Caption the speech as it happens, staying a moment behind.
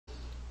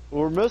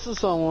We're missing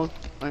someone,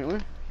 ain't we?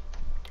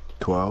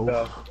 12.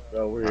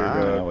 No, we're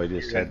No, we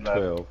just had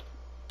 12.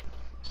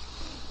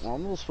 Well,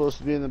 I'm supposed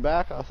to be in the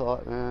back, I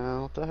thought.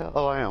 Man, what the hell?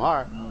 Oh, I am.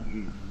 Alright.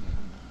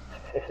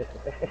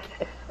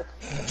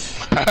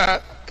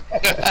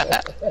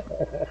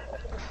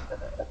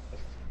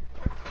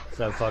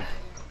 So fuck.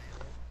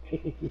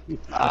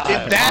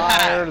 I'm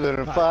higher than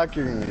a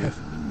fucking...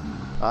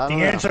 I don't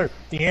know.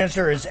 The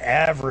answer is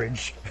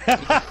average.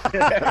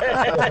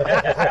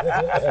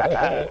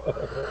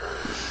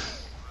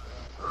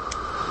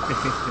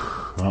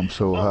 I'm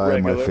so high,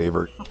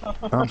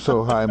 I'm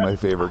so high, my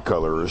favorite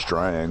color is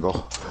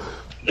triangle.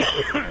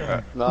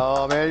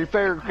 No, man, your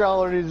favorite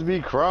color needs to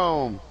be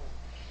chrome.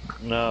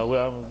 No,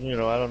 well, you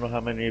know, I don't know how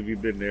many of you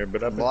been there,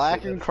 but I've been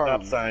Black sitting and at the stop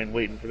chrome. sign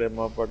waiting for that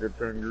motherfucker to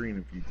turn green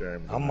a few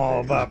times. I'm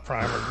all about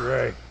primer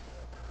gray.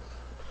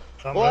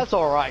 Well, that's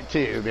alright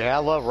too, man. I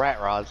love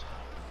rat rods.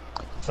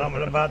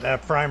 Something about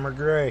that primer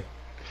gray.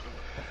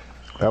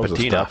 That was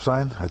Patina. a stop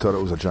sign? I thought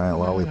it was a giant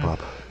lollipop.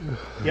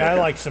 Yeah, I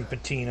like some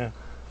patina.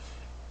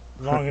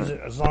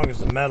 As long as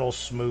the metal's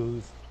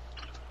smooth.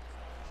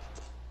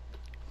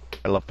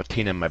 I love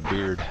patina in my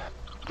beard.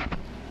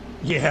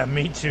 Yeah,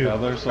 me too. Now,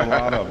 there's a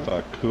lot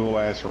of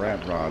cool-ass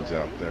rat rods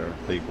out there.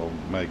 People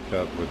make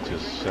up with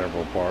just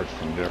several parts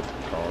from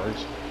different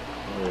cars.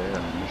 Oh, yeah.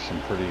 And there's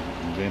some pretty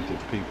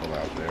inventive people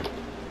out there.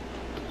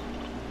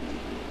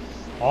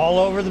 All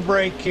over the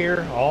brake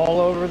here. All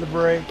over the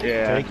brake.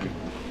 Yeah. Take your...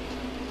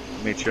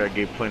 Made sure I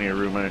gave plenty of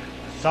room.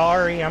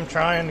 Sorry, I'm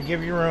trying to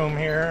give you room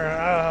here.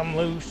 I'm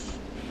loose.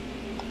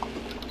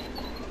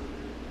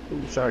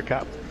 Ooh, sorry,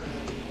 cop.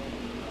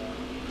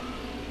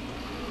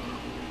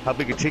 How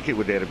big a ticket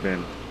would that have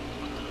been?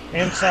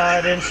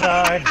 Inside.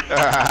 Inside.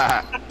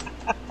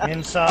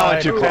 Oh,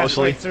 too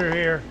closely. Halfway through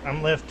here.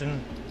 I'm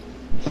lifting.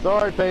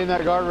 Sorry, painting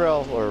that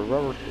guardrail or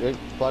rubber it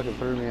fucking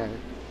threw me at you.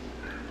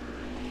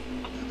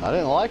 I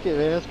didn't like it,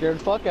 man. It scared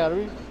the fuck out of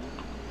me.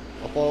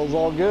 I thought it was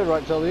all good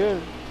right till the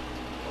end.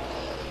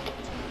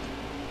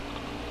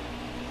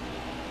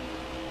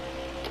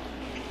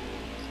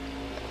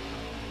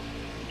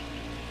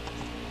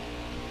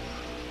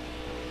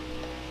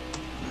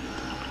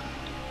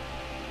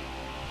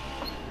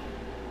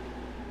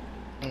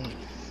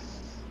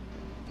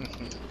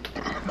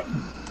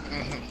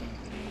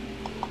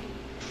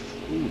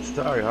 Ooh,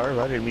 sorry, Harv.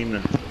 I didn't mean to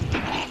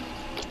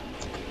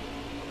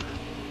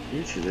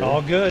hit you there.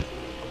 All good.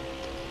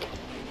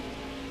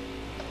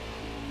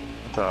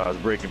 I thought I was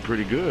breaking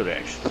pretty good,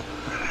 actually.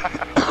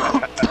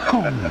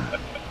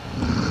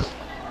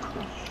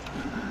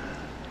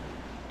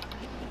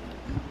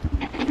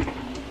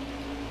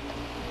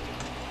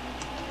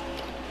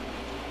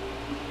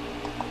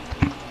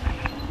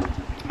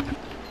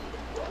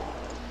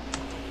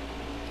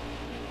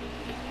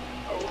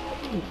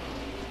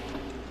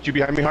 You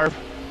behind me, Harv?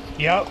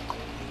 Yep.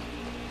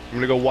 I'm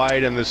gonna go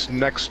wide in this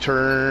next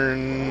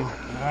turn.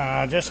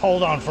 Just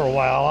hold on for a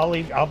while.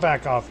 I'll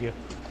back off you.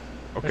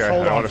 Okay, Just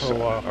hold I on wanna for a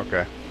while.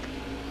 Okay.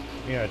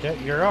 Yeah,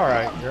 you're all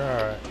right. You're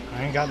all right.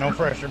 I ain't got no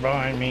pressure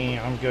behind me.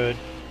 I'm good.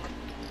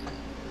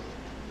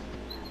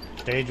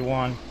 Stage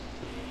 1.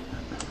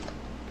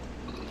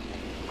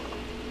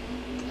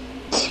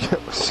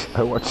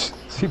 I watched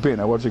C-Pain.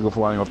 I watched you go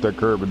flying off that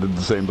curb and did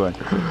the same thing.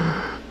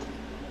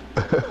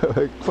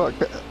 Like, fuck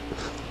that.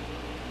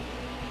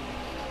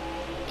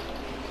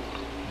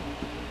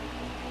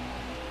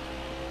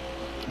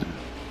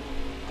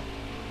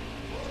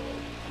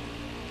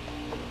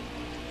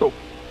 Oh.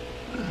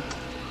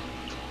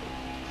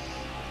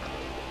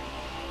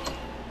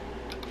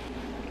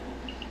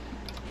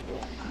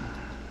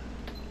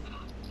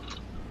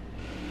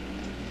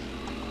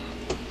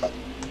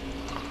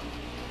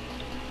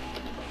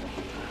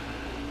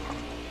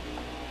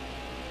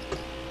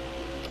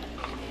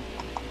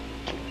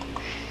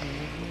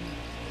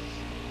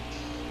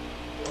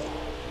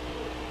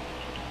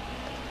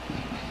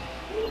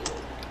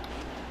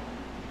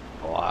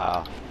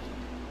 Wow.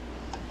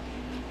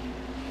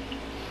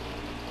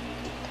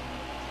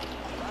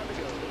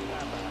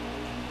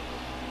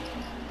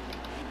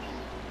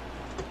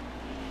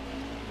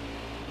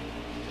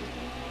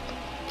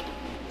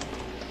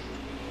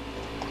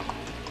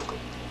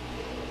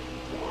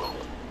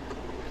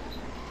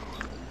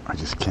 I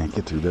just can't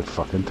get through that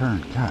fucking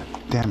turn. God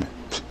damn it.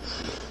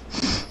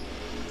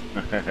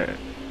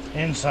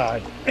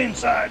 Inside.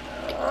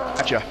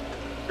 Gotcha.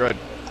 Good.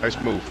 Nice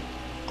move.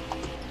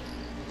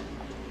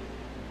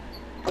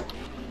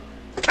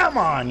 Come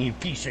on, you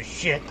piece of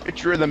shit.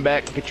 Get your rhythm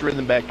back. Get your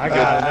rhythm back. I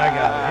got it.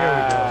 Here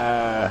we go.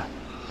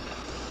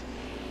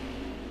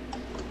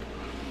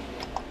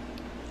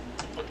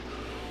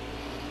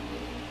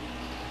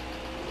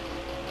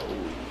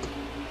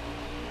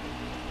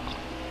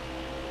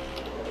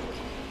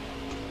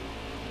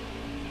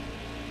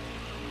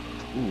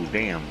 Ooh,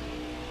 damn.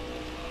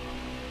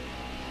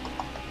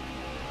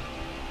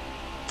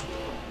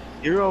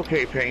 You're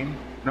okay, Payne.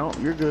 No,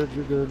 you're good.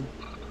 You're good.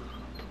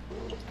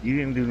 You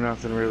didn't do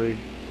nothing really.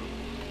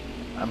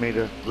 I made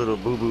a little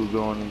boo-boo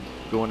going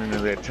into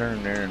that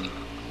turn there, and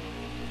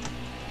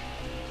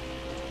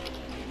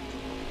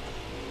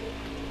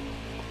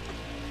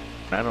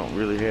I don't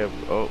really have.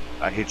 Oh,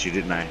 I hit you,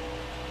 didn't I?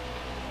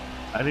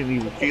 I didn't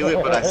even feel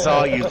it, but I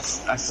saw you.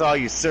 I saw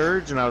you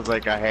surge, and I was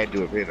like, I had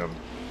to have hit him.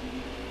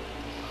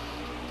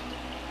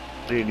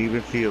 Didn't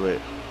even feel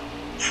it.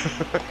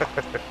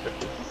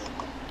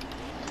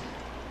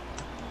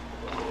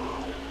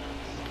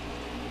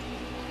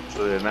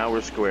 So yeah, now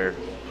we're square.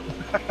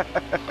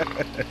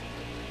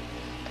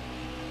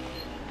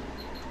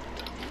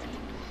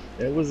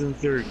 That was in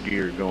third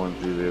gear going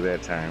through there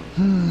that time.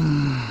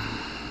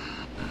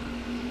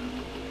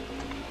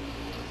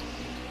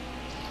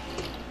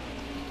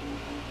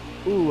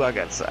 Ooh, I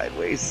got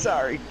sideways.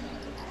 Sorry.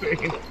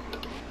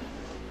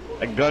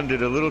 I gunned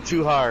it a little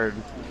too hard.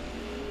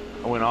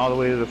 I went all the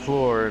way to the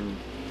floor, and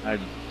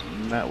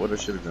not what I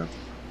should have done.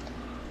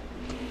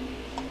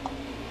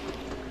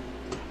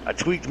 I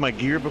tweaked my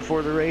gear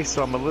before the race,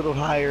 so I'm a little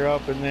higher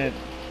up in that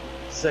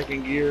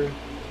second gear.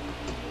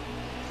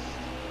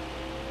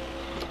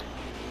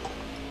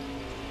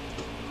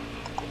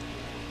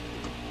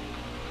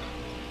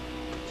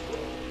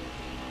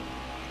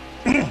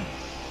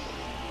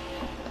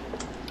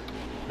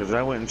 Because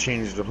I went and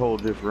changed the whole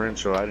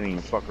differential. I didn't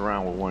even fuck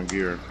around with one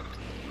gear.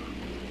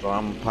 So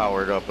I'm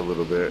powered up a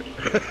little bit.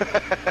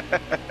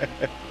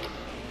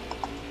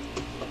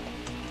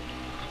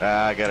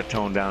 I gotta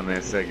tone down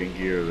that second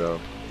gear though.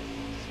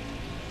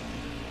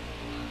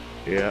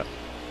 Yeah.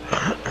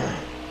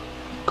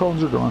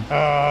 Cones are gone.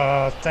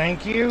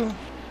 Thank you.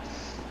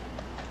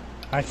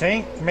 I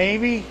think,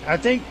 maybe.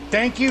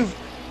 Thank you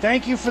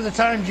for the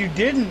times you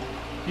didn't.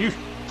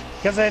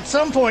 Because at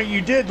some point you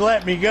did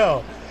let me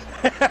go.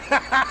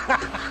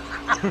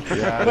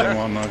 Yeah, I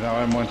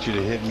didn't want you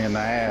to hit me in the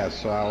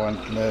ass, so I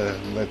wanted to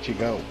let you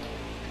go.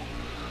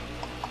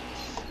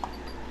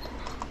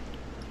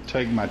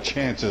 Take my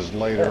chances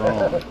later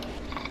on.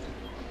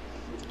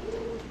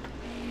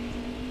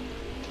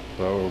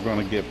 So we're going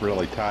to get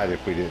really tight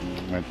if we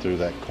went through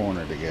that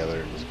corner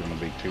together. It was going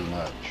to be too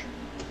much.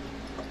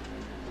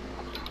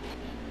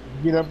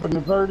 Get up in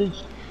the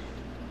 30s?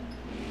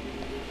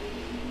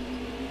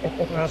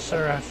 Well,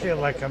 sir, I feel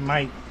like I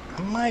might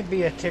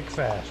be a tick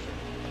faster.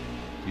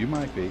 You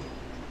might be.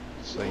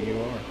 Say you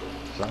are.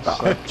 'Cause I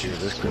sucked you.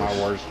 This is my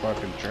worst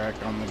fucking track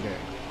on the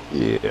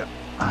game. Yeah,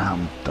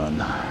 I'm done.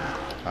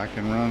 I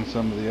can run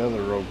some of the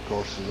other road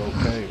courses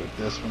okay, but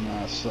this one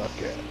I suck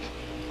at.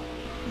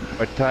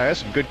 But I had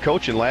some good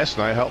coaching last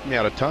night. Helped me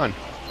out a ton.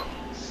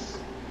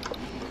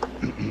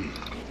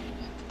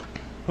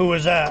 Who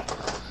was that?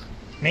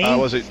 Me?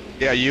 Was it?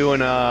 Yeah, you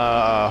and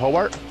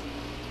Hobart.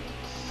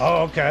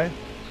 Oh, okay.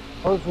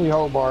 Hopefully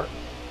Hobart.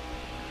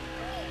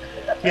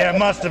 Yeah, it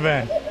must have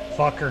been.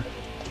 Fucker.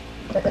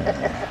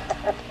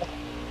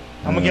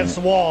 I'm against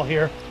the wall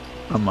here.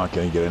 I'm not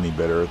going to get any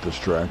better at this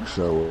track,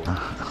 so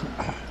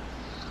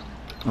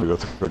I'm going to go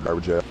through the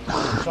garbage out.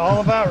 It's all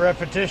about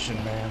repetition,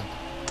 man.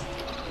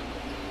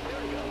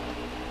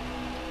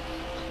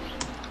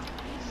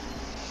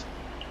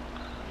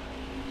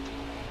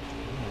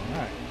 All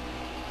right.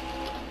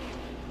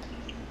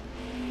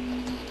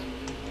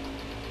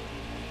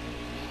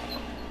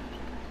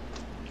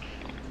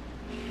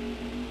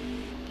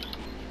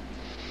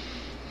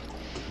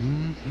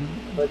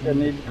 I think I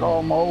need to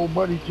call my old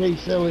buddy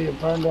Chase Elliott and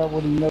find out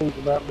what he knows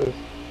about this.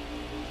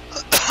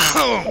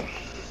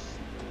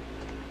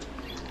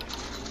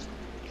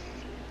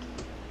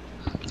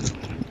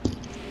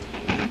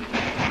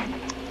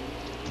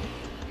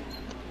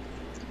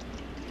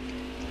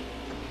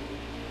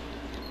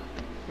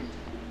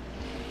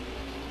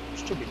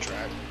 Stupid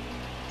track.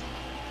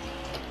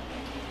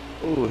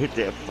 Ooh, hit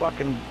that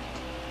fucking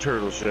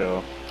turtle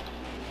shell.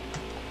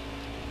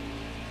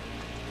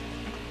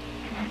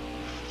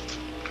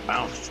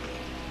 Bounce.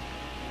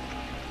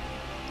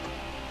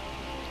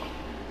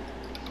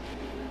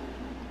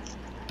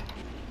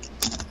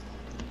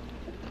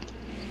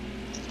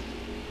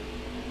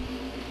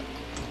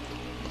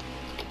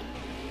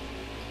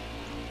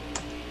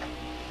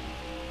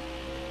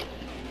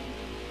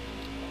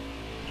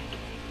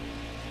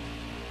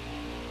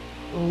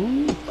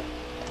 Ooh,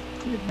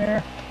 get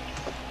there.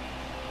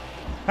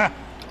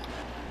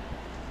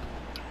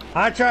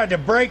 I tried to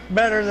brake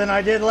better than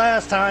I did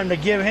last time to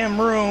give him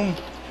room,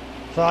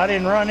 so I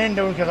didn't run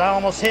into him because I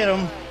almost hit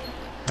him.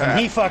 And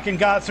he fucking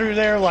got through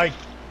there like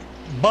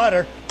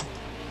butter,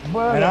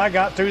 and I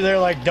got through there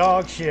like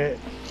dog shit.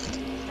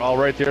 All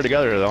right there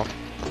together, though.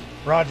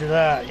 Roger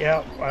that.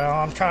 Yep. Well,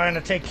 I'm trying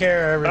to take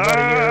care of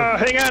everybody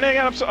here. Hang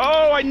on.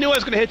 Oh, I knew I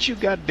was going to hit you.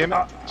 God damn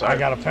it. I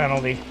got a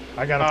penalty.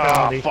 I got a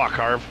penalty. Fuck,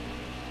 Harv.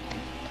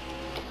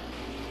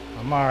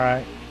 I'm all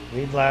right.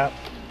 Lead lap.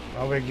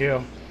 No big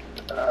deal.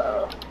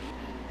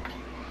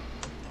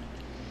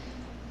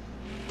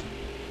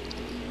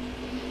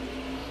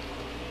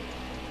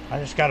 I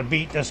just got to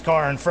beat this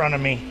car in front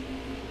of me.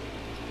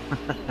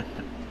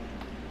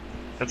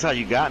 That's how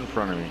you got in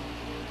front of me.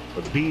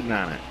 But beating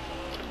on it.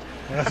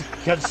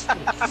 That's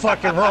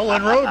fucking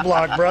rolling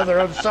roadblock, brother.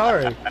 I'm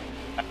sorry.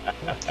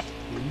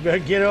 You better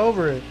get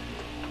over it.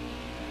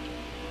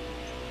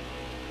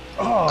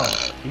 Oh,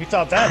 you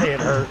thought that hit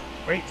hurt.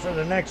 Wait for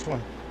the next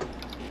one.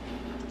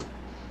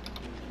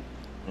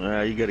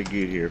 You gotta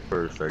get here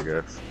first, I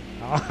guess.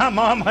 I'm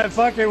on my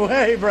fucking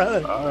way,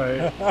 brother.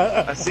 Alright.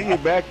 I see you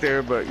back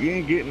there, but you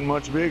ain't getting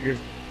much bigger.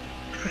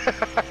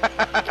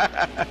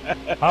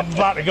 I'm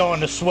about to go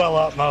into swell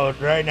up mode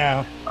right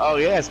now. Oh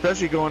yeah,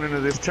 especially going into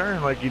this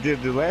turn like you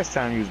did the last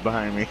time you was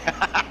behind me.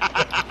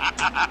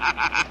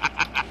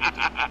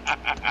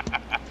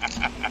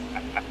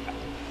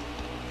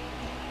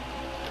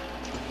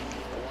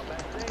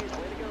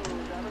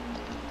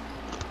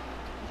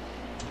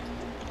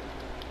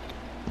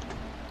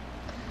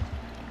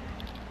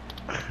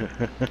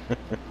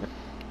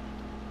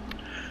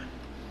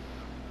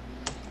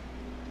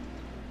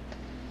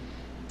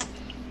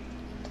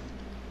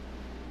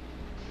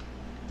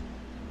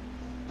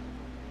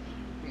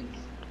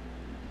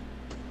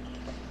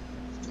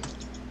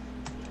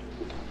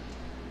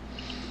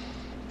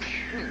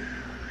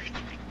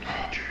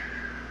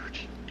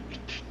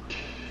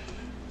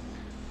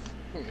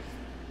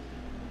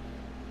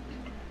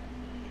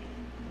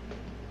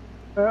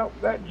 Well,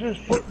 that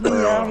just put me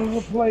out of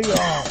the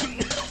playoffs.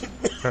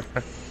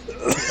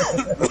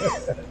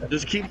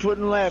 Just keep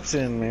putting laps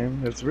in,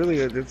 man. That's really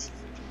it's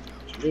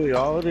really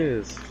all it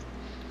is.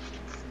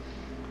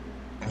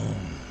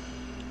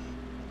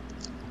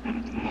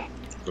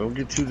 Don't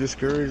get too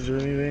discouraged or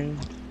anything.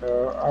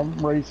 I'm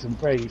racing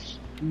pace.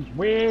 He's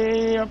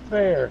way up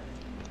there.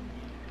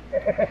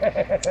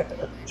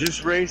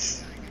 Just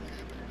race.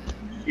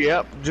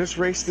 Yep, just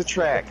race the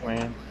track,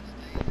 man.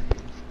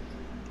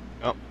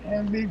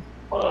 And be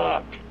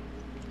fucked.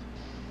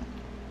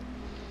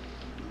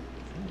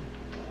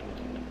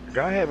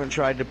 I haven't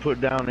tried to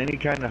put down any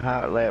kind of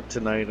hot lap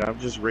tonight. I'm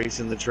just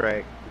racing the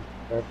track.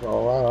 That's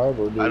all I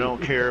ever do. I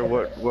don't care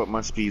what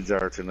my speeds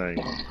are tonight.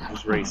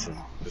 Just racing.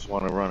 Just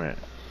want to run it.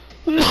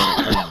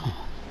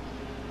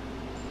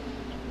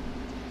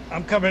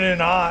 I'm coming in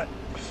hot.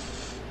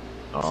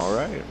 All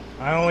right.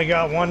 I only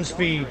got one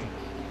speed.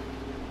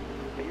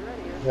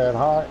 That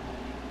hot.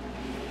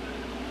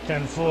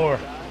 10-4.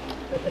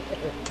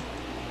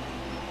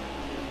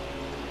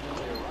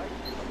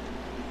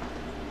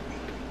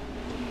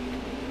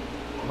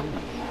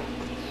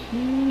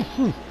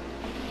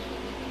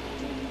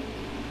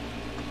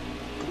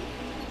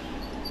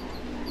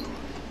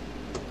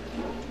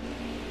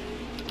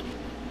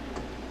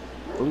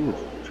 Ooh,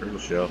 turtle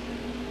shell.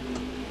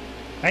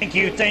 Thank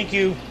you, thank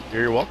you.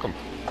 You're welcome.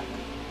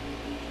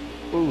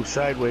 Ooh,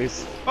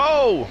 sideways.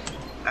 Oh!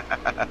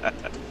 I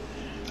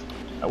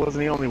wasn't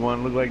the only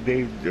one. Looked like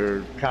Dave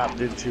or Cop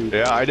did too.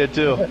 Yeah, I did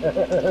too.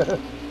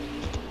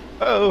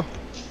 Oh.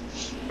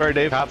 Sorry,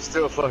 Dave. Cop's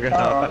still fucking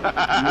up.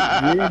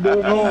 You ain't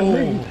doing no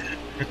me.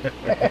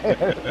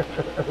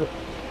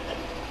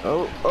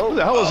 Oh, Who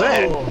the hell was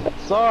that?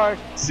 Sorry.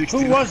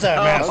 Who was that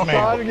masked I'm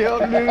trying to man? get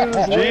on the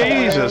news.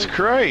 Jesus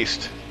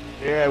Christ.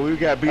 Yeah, we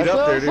got beat I'm up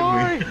so there, didn't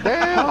sorry. we?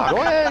 Damn.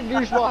 Go ahead and get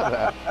your spot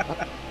back.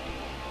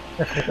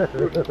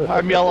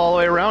 I'm yelling all the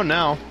way around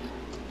now.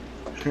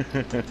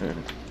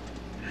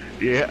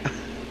 Yeah.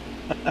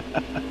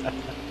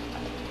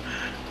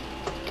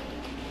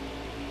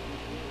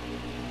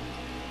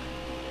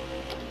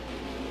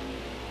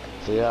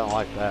 See, I don't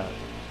like that.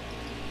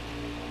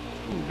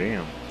 Ooh,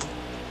 damn.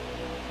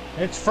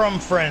 It's from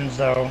friends,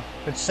 though.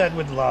 It's said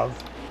with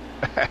love.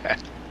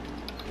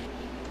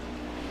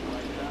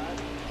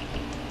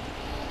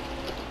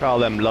 Call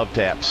them love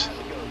taps.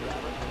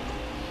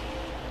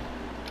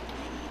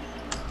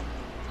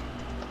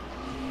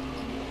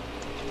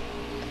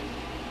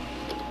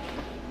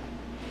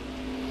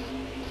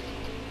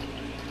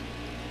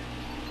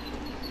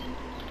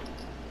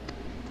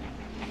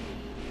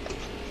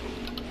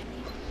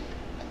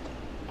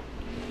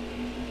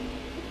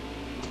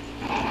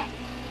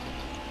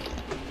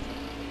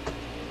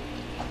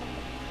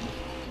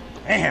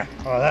 Damn.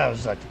 Oh, that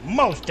was like the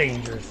most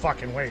dangerous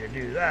fucking way to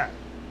do that.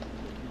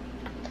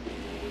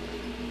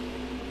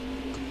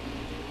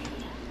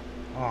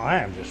 Oh, I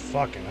am just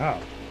fucking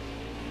up.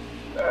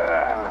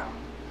 Alright,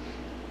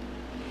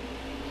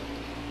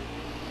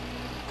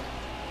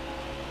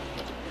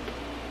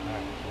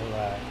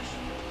 relax.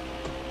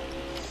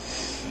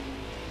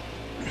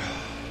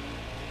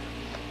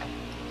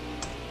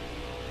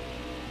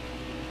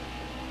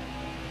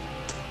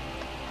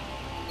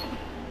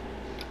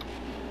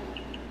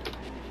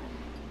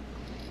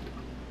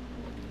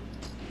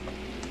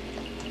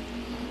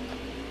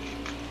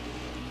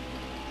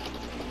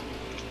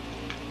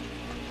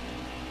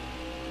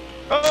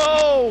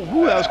 Oh!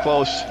 Ooh, that was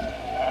close.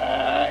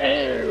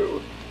 Ew.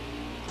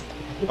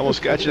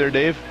 Almost got you there,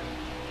 Dave.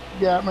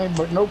 Got me,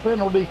 but no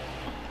penalty.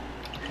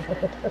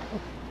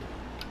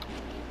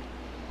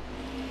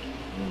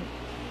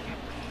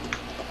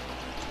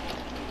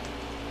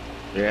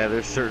 Yeah,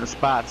 there's certain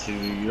spots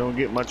you don't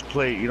get much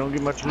play. You don't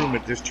get much room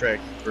at this track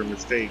for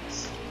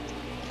mistakes.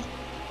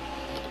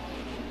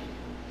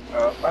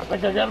 I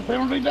think I got a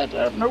penalty that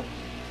time. Nope.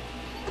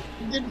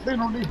 You get a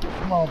penalty.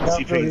 Come on, Pop, go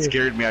C-Pain ahead.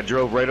 scared me. I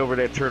drove right over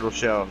that turtle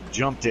shell,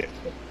 jumped it.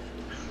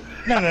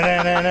 No, no,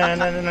 no, no, no,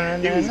 no,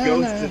 no, He was no,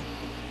 ghosted.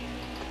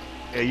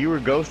 Yeah, you were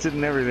ghosted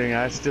and everything.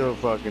 I still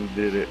fucking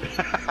did it.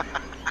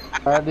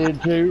 I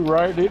did too.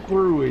 Right it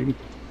through him.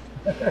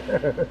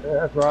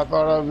 That's where I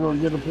thought I was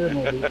going to get a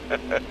penalty.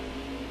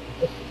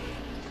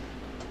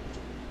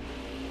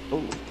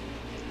 Oh.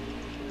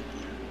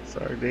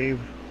 Sorry, Dave.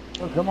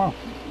 Oh, come on.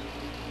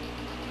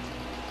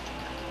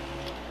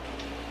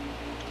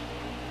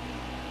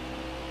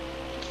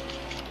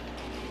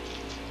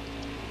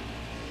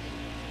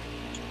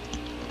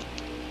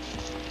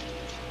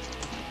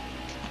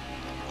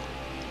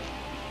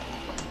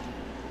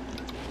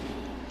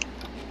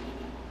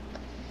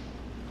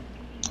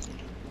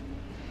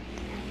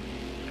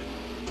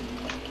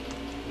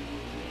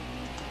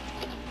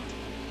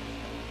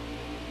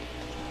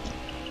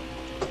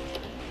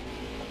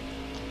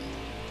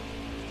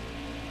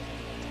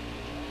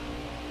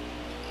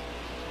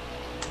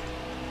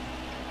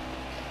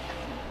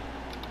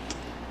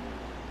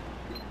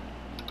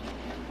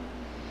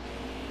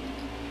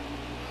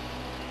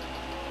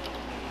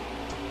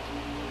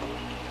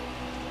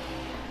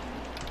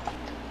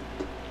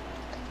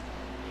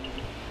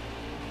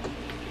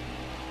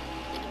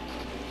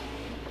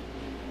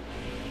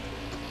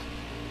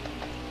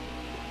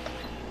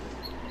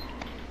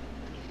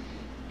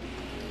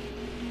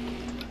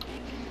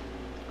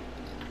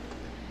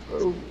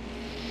 Oh,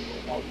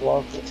 almost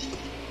lost it.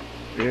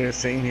 Yeah,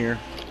 same here.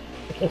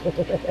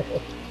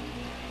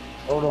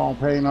 Hold on,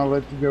 Payne. I'll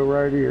let you go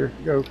right here.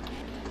 Go.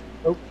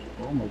 Oh,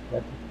 almost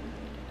got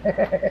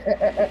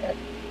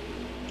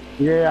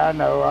you. Yeah, I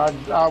know.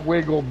 I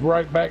wiggled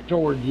right back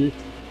towards you.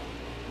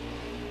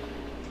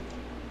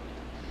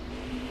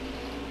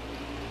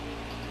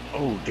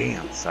 Oh,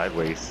 damn.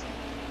 Sideways.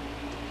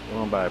 Go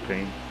on by,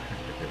 Payne.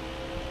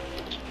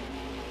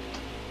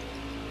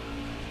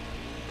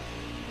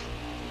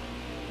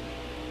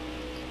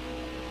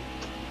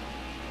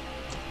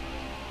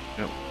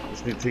 Yep.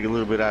 Just need to take a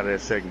little bit out of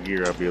that second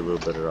gear. I'll be a little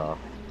better off.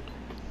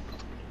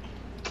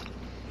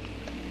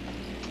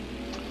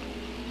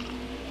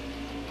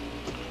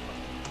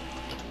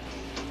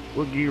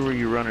 What gear were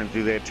you running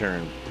through that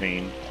turn,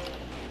 Payne?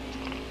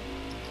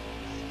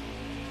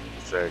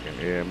 Second.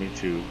 Yeah, me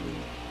too.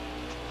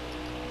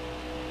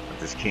 I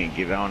just can't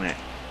get on it.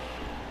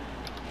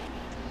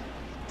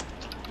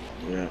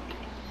 Yeah.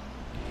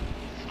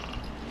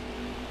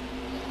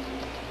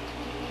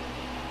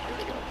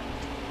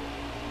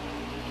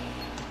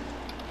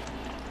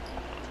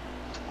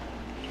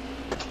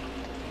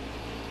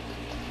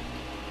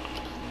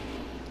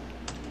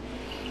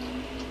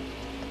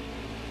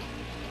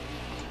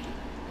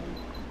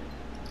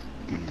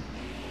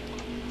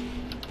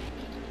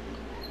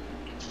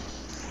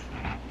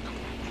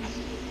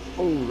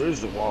 Oh, there's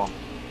the wall.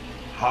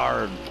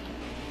 Hard.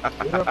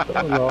 Yep,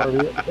 that was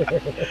already it.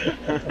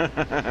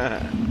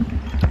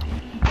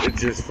 It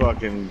just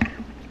fucking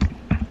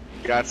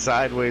got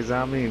sideways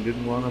on me and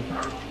didn't want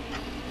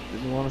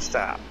to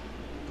stop.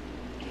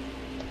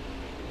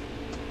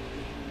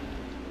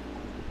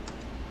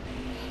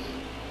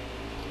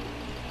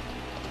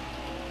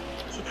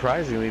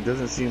 Surprisingly, it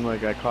doesn't seem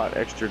like I caught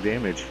extra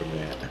damage from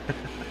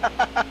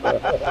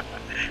that.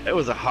 It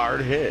was a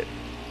hard hit.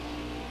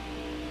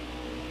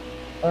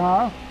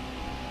 Uh-oh.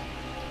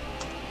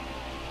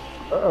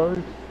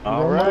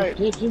 All right.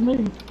 Catching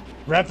me.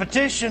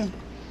 Repetition.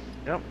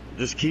 Yep.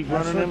 Just keep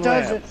That's running what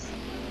them does laps.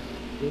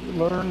 Just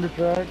learn the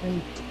track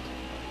and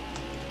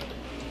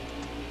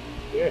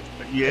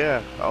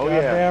Yeah. Oh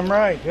yeah. Goddamn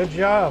right. Good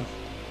job.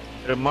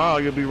 Tomorrow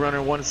you'll be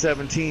running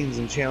 117s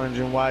and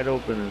challenging wide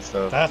open and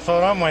stuff. That's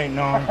what I'm waiting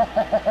on.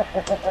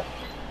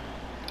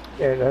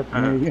 yeah, that's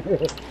me.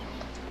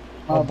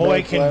 A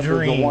boy can lap is a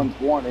dream.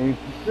 120.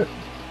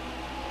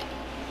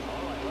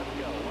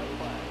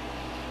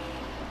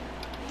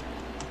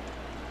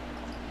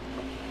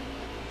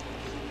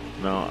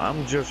 No,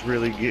 I'm just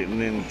really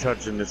getting in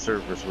touching the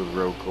surface with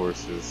road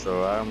courses,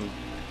 so I'm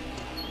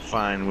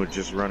fine with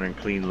just running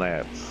clean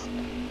laps.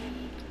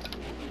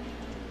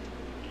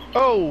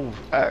 Oh,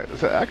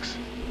 is that X?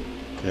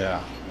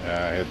 Yeah,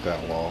 I hit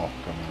that wall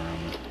coming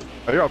around me.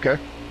 Oh, you're okay.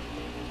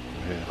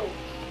 Yeah.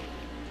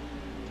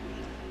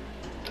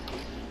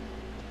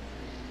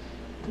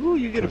 Ooh,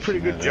 you get a pretty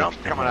Pushing good that jump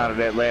extra coming out of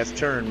hard. that last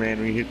turn, man,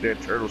 when you hit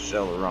that turtle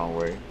shell the wrong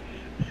way.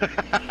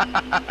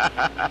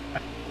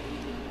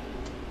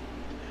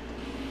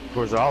 Of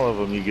course, all of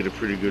them, you get a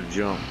pretty good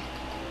jump.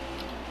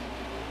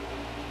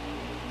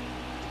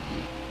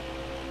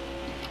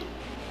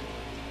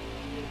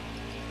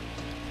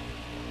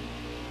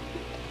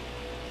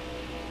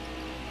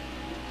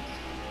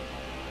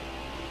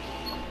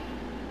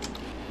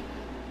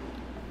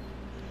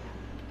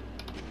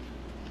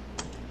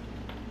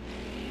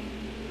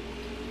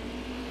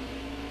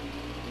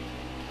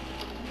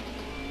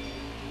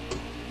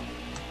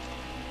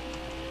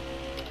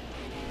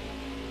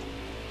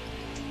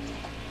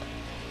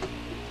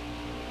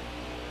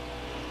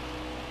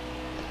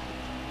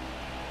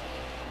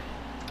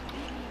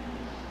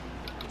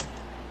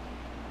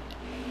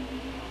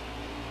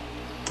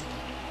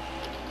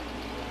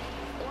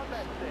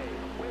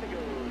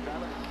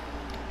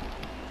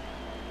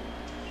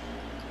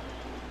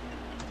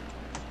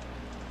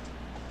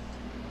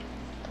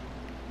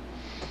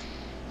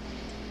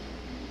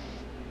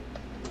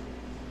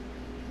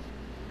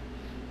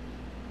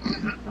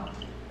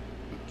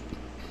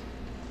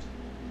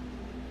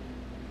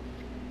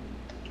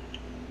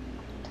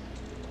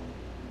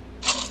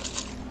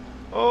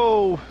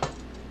 Oh.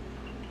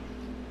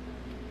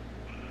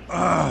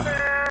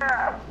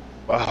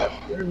 Wow.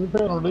 There's a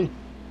penalty.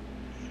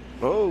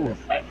 Oh,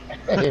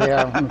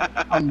 Yeah,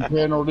 I'm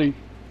penalty.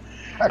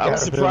 I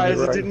was got a penalty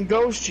surprised it right. didn't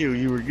ghost you.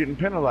 You were getting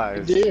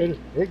It penalized. did.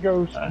 It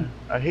goes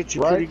I hit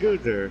you Right. pretty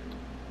good there.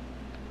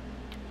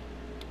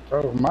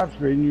 oh my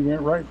screen. You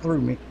went right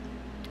through me.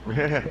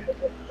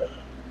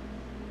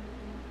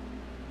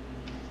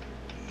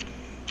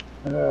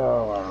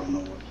 Oh, I don't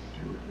know what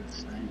to do with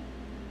this thing.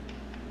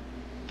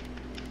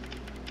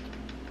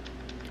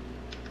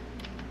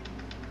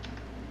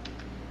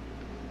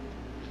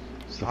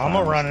 It's the I'm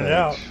gonna final run it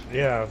out. stage.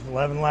 Yeah,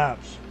 11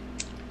 laps.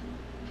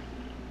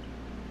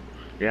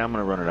 Yeah, I'm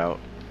gonna run it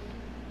out.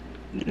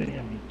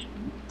 Yeah.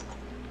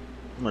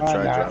 I'm gonna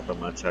try Nah. dropping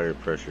my tire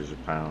pressures a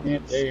pound.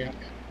 Yeah.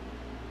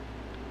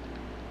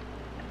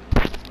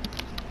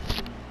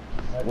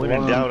 When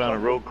in doubt on a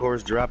road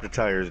course, drop the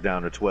tires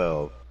down to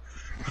 12.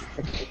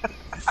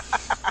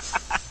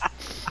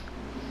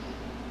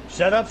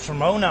 Setups from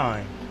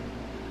 09.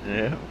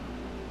 Yeah.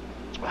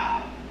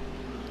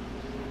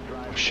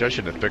 Oh, shit, I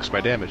should have fixed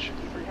my damage.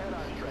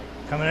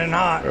 Coming in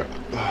hot.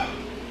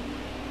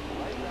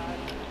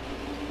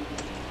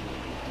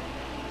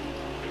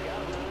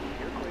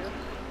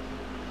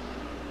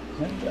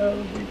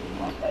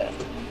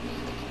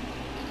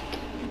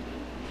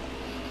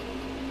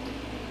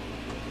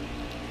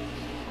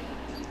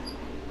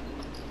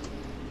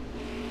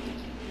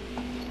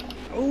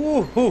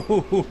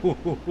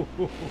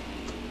 Ooh.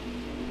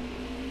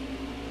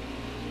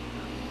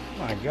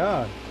 My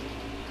God.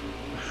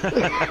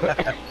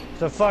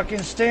 It's a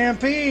fucking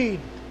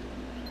stampede.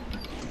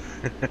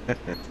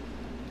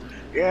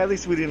 Yeah, at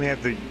least we didn't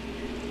have to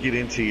get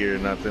into you or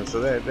nothing,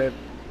 so that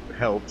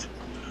helped.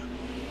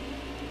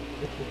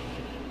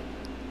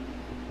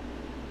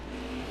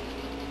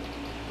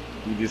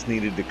 You just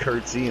needed to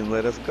curtsy and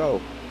let us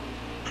go.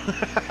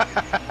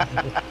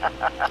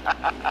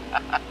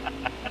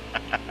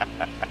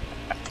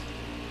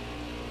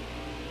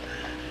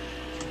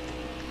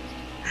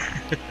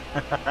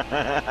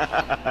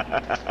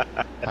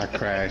 I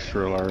crashed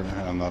real early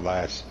on the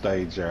last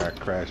stage there. I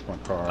crashed my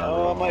car.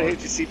 Oh, I real might hard.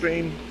 hit you,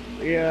 C-Pain.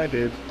 Yeah, I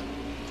did.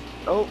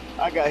 Oh,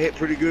 I got hit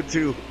pretty good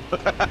too.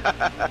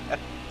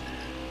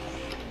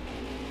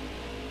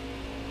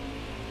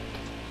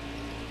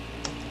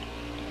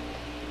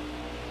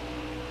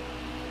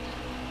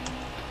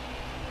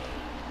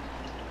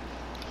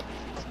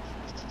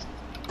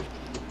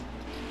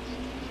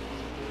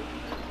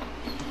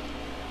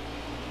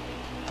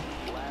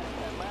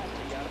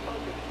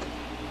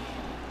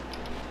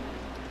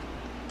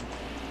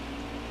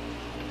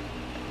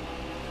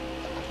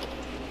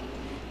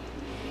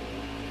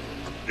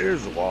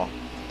 There's the wall.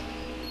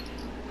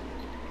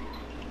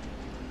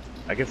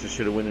 I guess I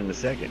should have went in a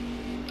second.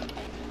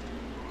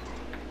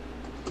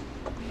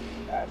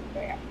 God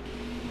damn.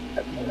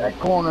 That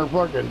corner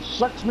fucking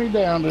sucks me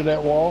down to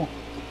that wall.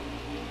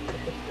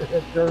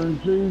 That turn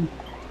two.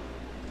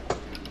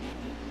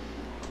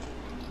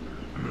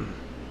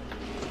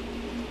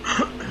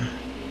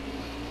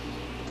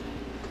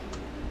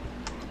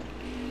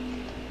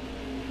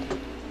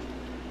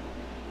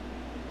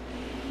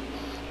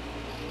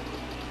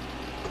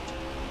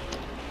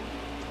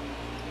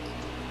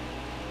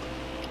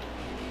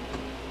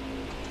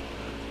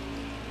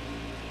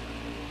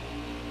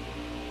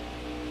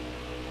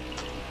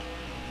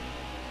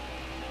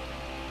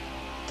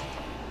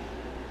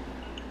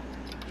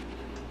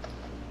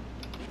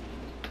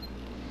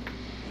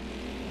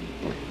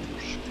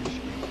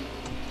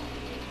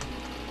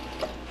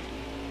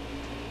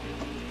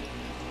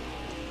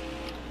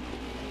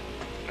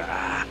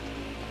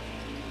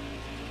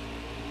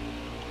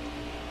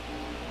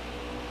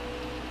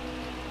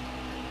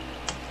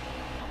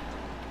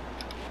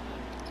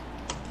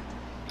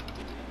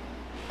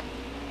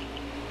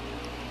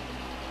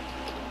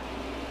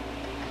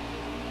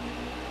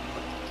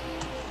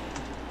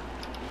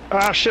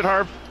 Ah, shit,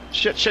 Harv.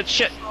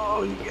 Shit.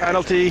 Oh, you guys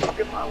Penalty.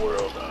 fucking my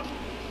world up.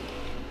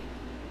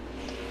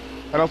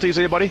 Penalties,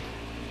 anybody?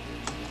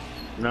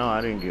 No,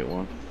 I didn't get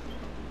one.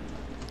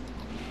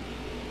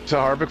 Is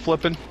Harvick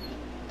flipping?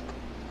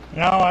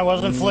 No, I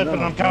wasn't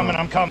flipping. No, I'm coming. no.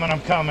 I'm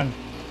coming.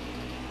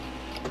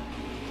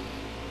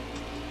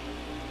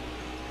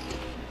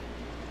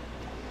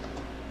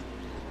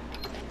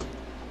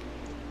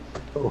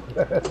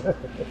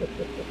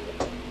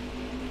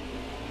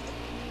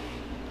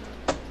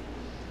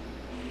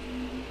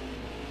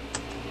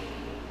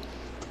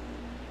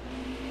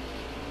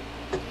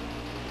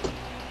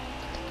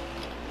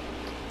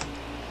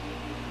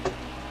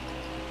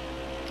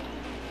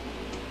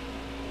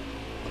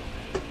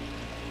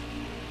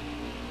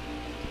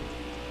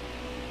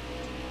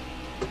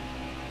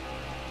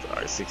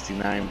 Sorry,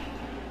 69.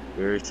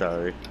 Very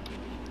sorry.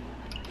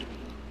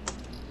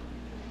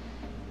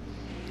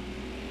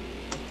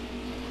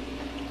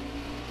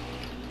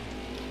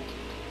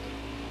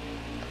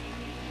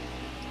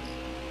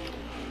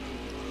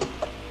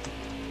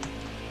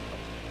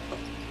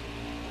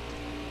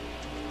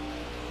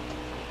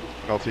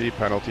 Penalty,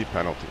 penalty,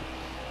 penalty.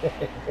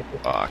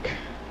 Fuck.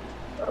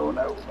 Oh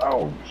no.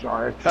 Oh,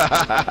 sorry.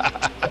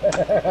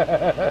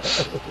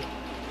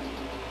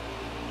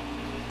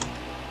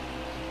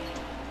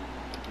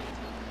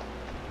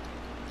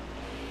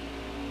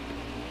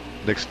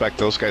 Didn't expect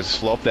those guys to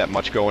slow up that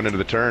much going into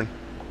the turn.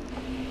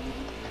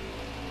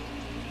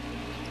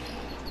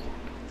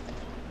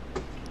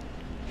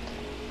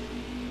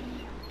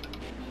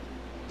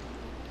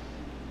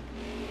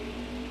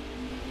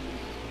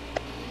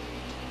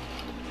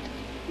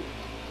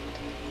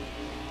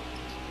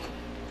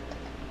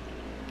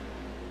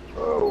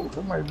 Oh,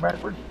 somebody's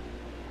backwards.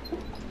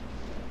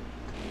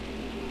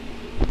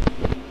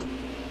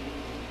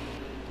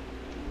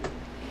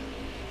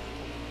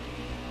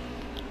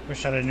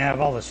 Wish I didn't have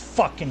all this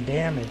fucking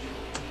damage.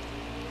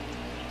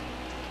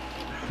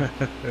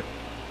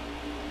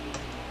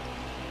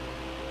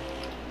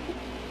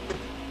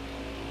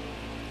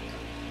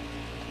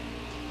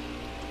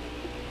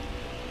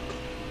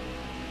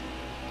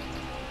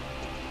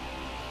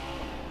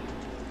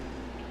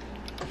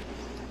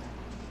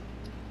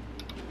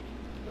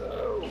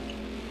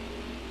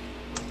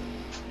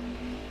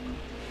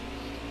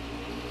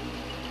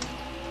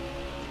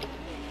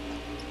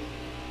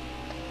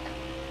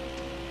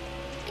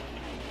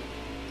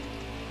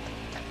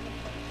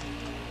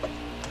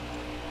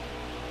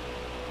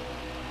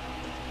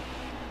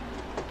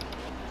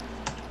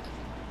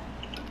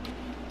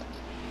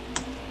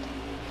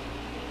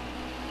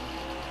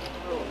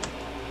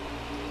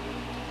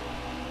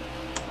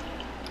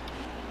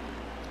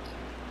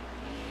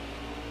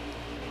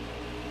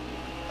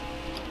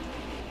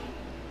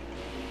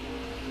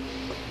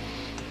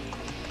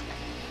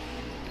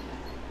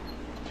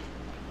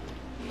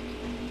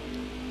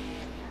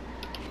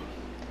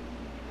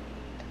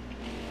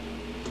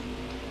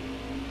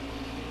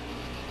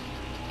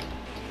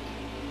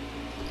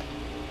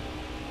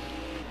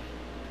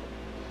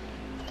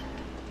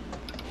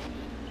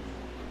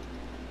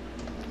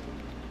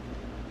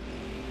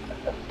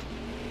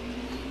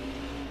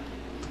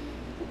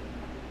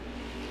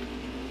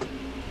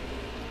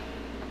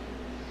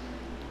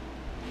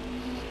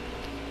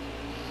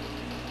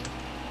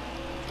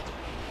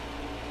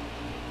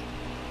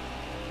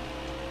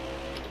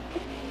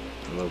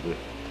 A little bit.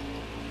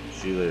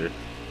 See you later.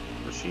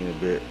 We'll see you in a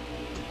bit.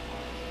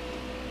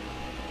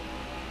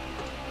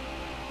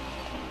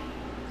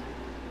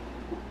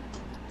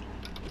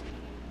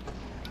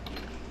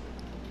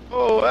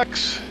 Oh,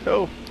 X.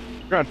 Oh,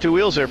 you're on two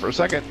wheels there for a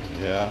second.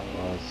 Yeah, it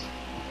was.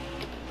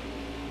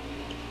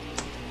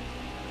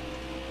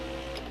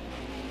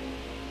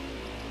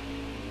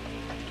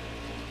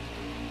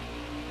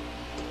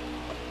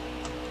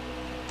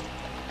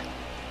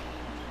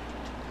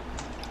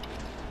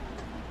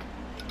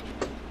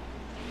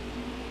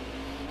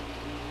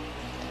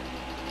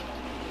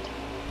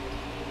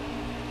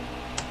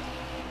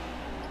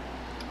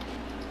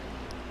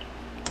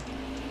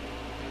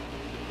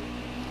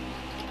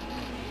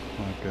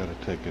 I gotta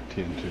take a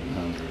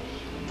 10-200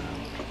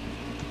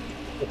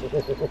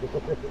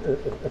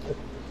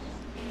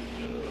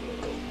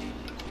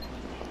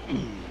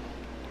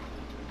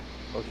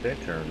 Fuck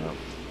that turn up.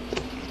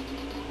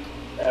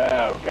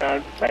 Oh,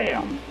 God,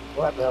 bam.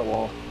 What that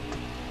wall?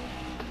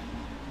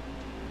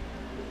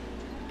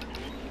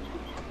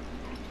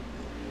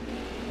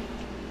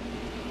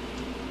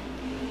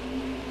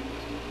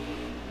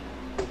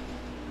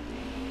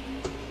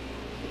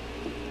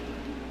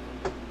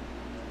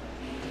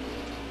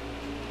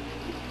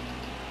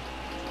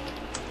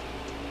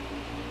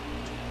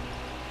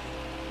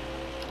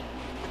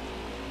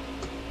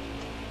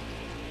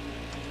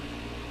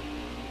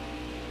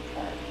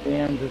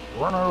 Damn, just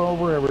run her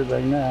over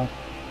everything now.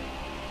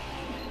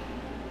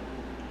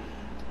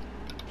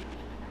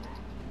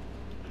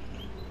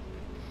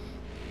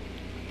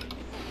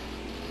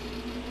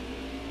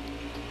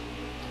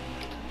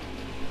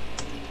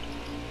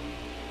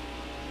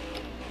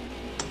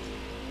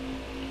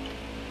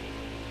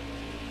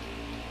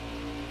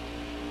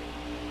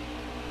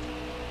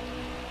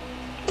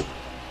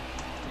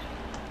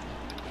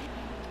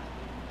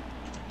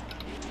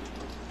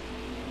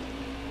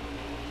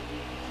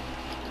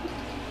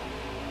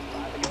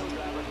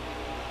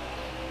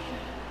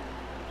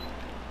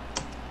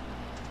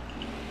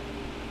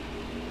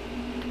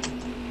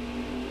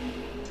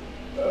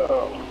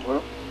 Oh,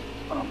 well,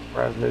 I'm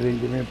surprised they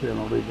didn't give me a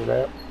penalty for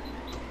that.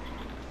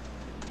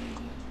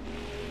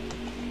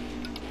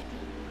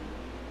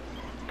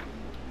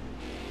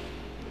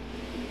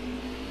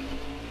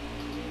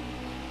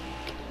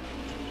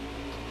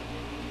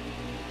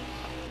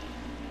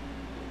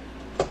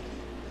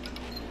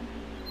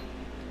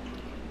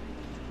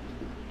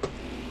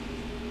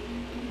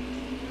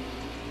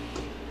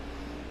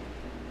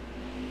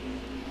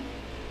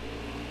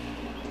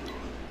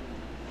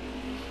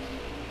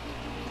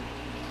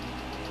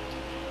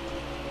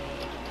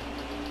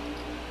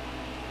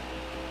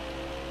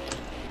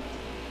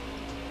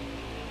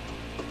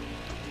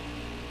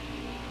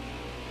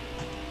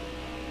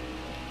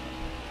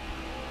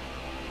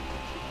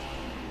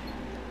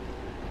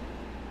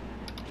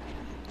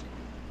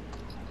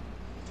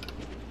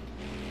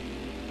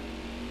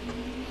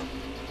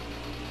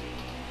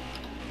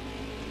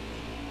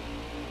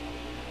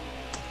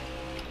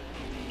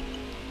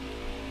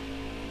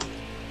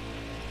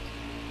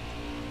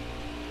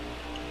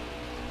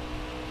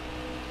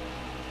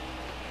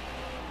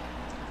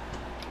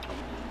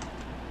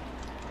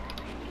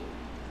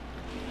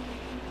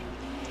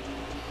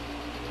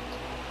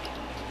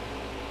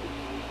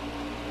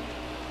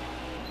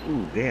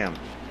 Ooh, damn.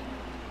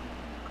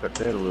 Cut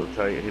that a little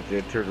tight. Hit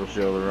that turtle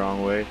shell the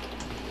wrong way.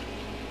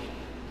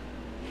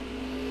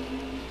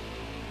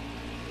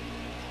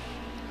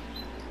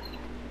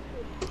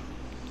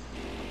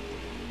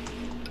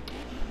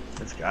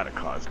 That's gotta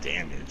cause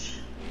damage.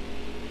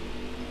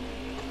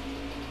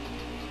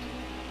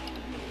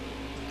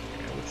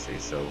 I would say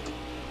so.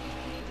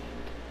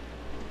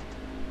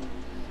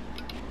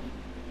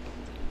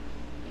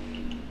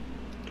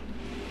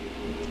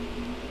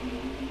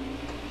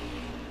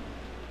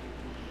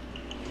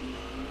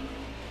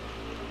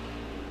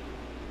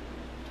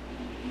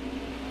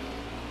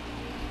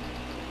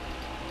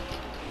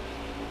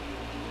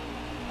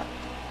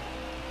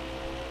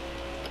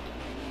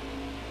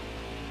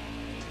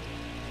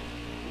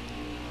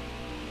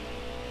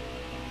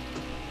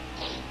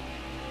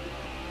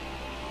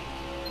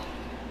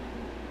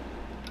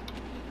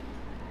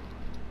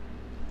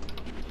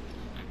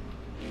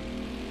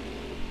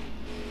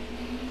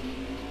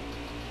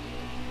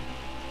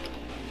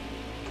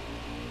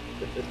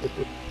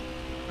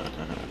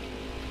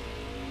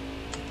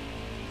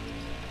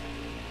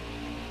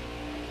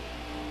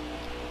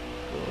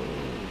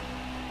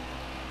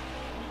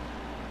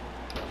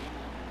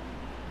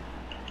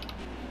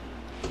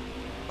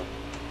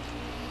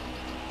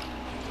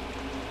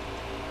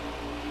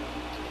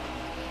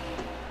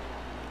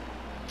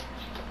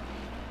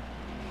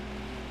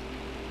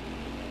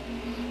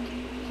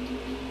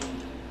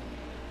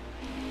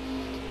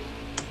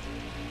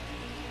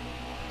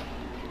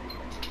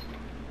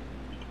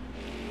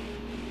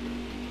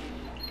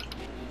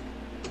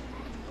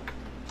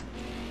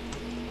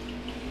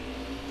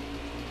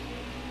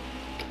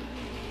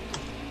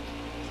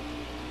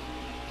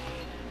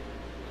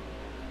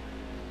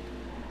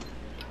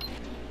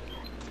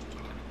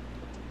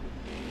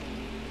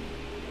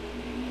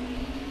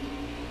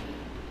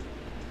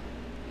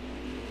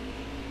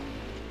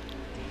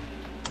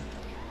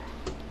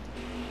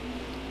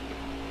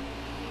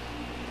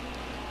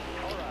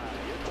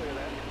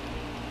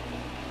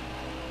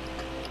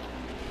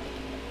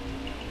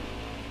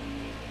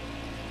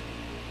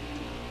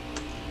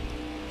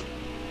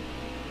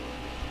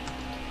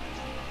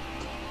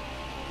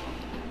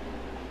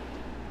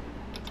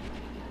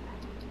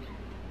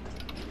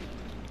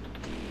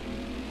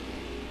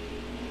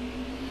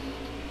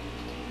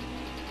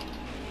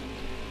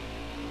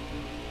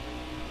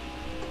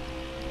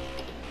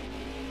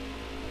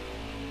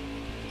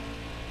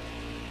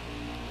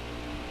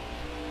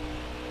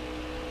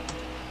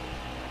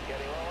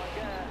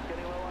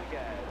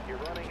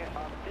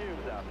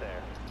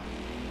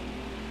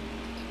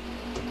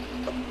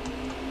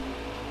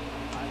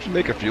 Should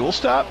make a fuel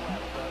stop?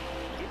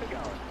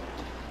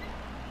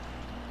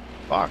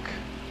 Fuck.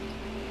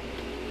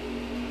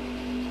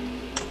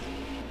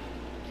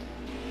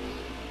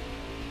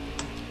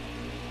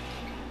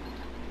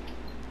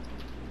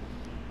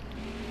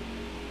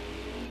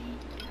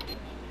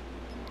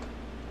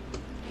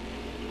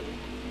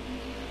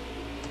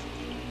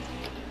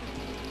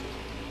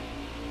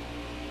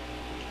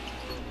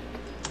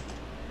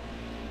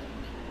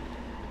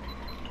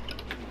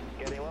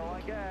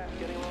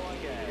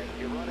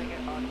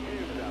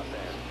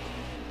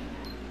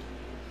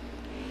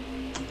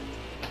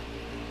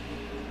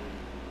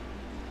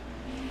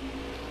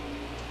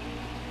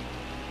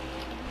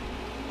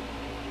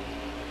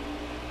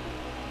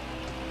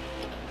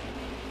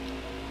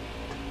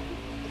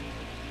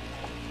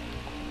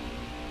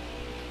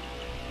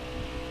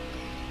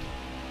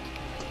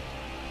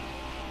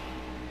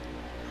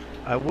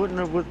 I wouldn't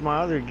have with my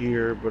other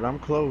gear, but I'm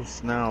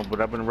close now. But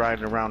I've been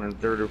riding around in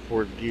third and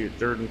fourth gear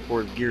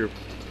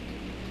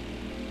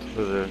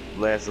for the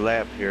last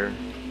lap here,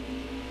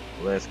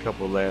 the last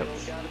couple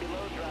laps.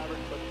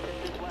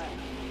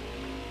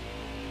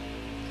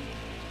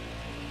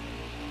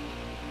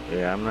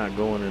 Yeah, I'm not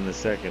going in the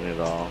second at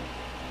all.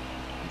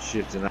 I'm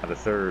shifting out of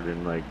third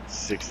in like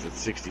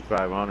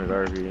 6,500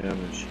 RPM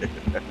and shit.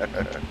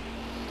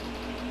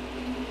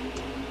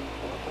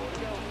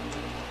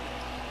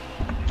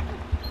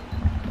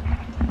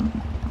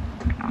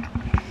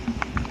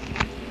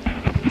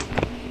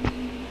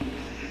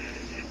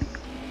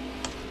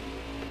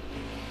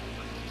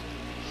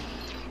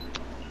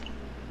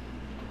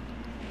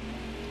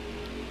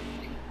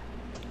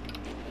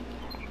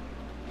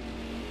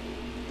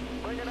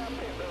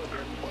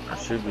 I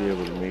should be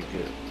able to make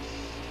it.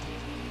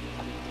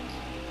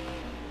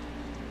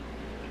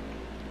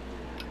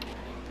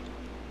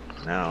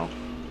 Now,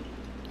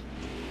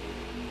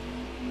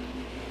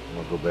 I'm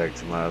gonna go back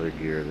to my other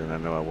gear, then I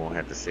know I won't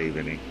have to save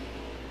any.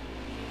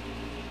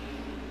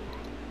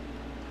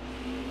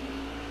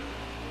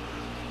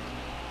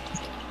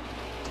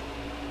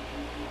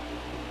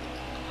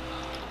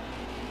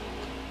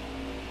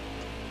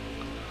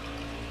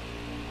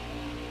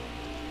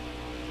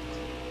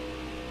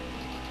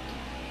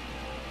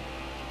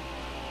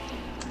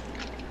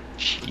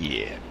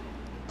 Yeah.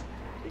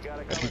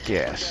 That's good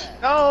gas.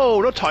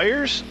 No, no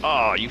tires.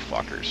 Oh, you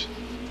fuckers.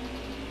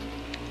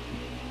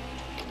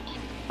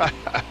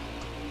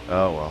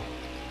 Oh well.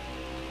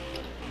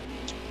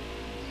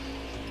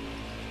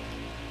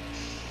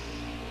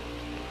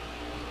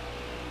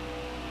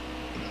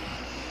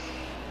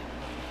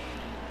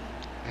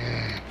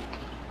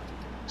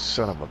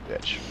 Son of a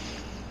bitch.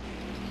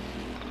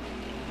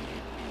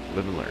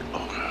 Live and learn.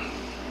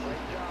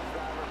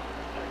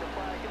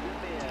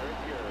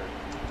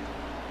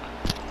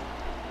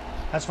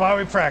 That's why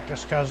we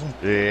practice, cousin.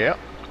 Yep.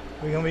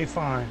 We're gonna be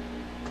fine.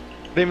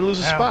 Didn't even lose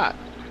a Now- spot.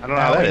 I don't know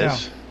now how that we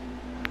is.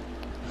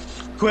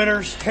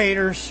 Quitters,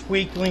 haters,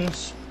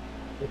 weaklings.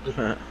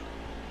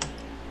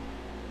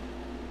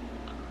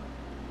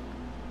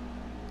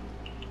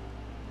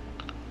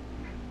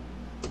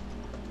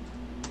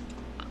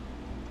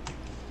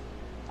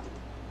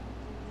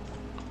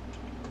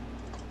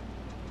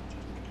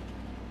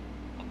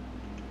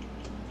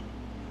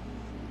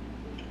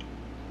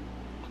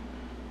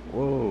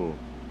 Whoa.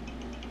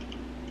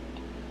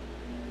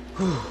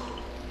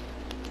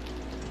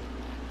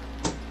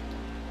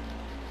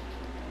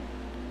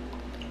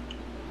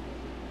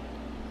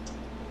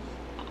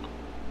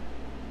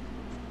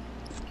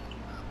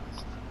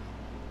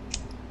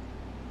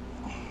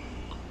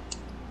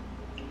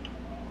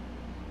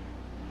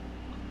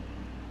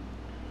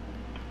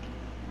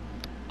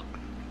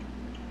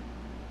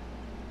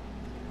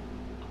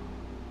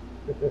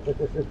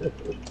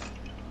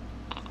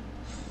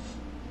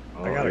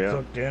 I gotta yeah.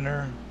 cook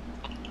dinner.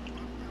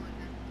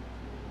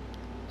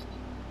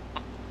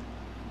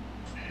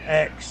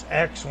 X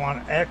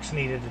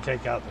needed to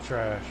take out the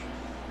trash.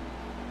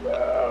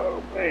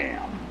 Oh,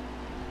 bam.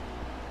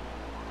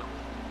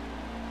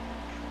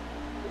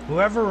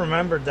 Whoever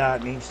remembered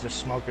that needs to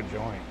smoke a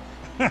joint.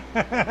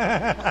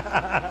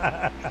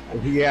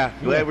 Yeah,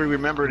 glad we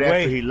remembered after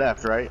Wait. he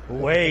left, right?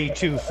 Way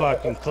too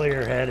fucking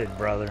clear-headed,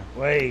 brother.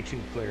 Way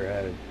too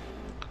clear-headed.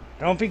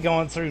 Don't be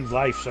going through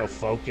life so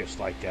focused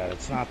like that.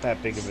 It's not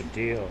that big of a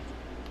deal.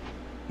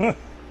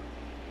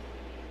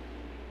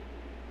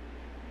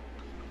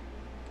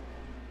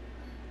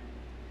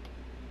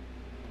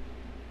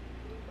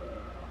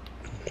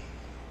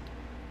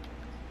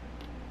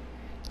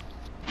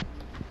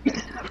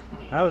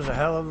 That was a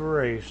hell of a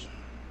race.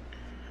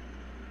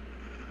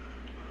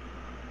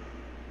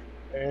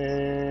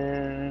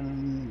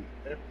 And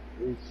that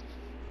is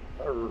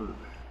third.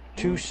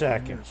 2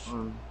 seconds.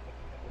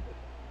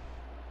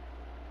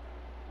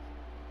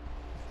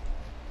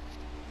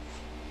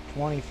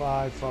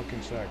 25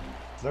 fucking seconds.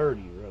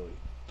 30, really.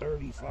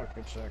 30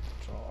 fucking seconds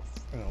off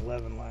in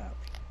 11 laps.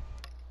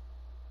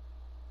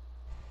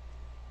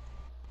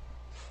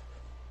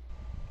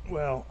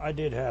 Well, I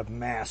did have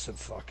massive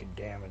fucking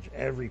damage.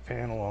 Every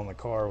panel on the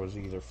car was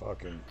either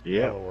fucking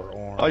yellow or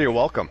orange. Oh, you're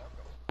welcome.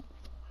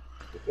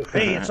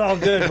 Hey, it's all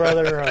good,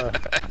 brother.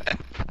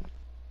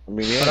 I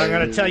mean, yeah, But I'm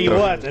going to tell you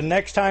what, the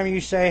next time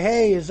you say,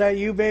 hey, is that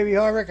you, Baby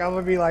Harvick? I'm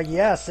going to be like,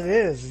 yes, it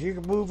is. You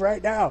can move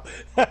right now.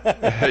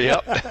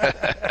 Yep.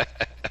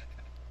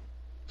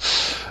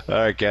 All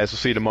right, guys. We'll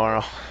see you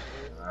tomorrow.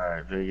 All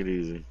right, take it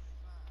easy.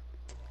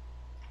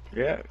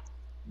 Yeah,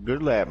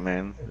 good lap,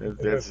 man.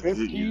 That's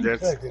 15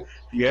 seconds.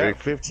 yeah,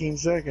 15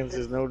 seconds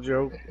is no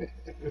joke.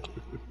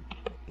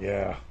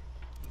 Yeah.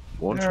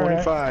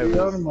 125. All right, see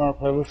y'all tomorrow,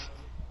 fellas.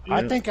 Yeah.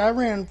 I think I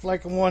ran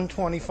like a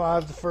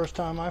 125 the first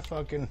time I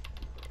fucking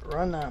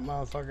run that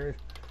motherfucker.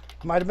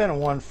 Might have been a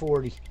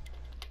 140.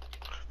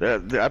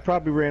 I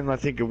probably ran, I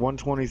think, a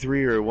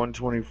 123 or a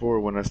 124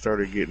 when I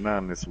started getting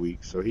on this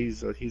week. So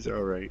he's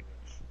all right.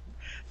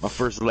 My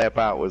first lap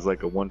out was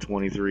like a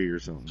 123 or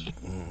something.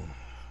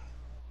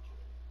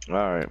 All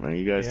right, man.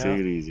 You guys take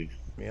it easy.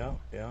 Yeah.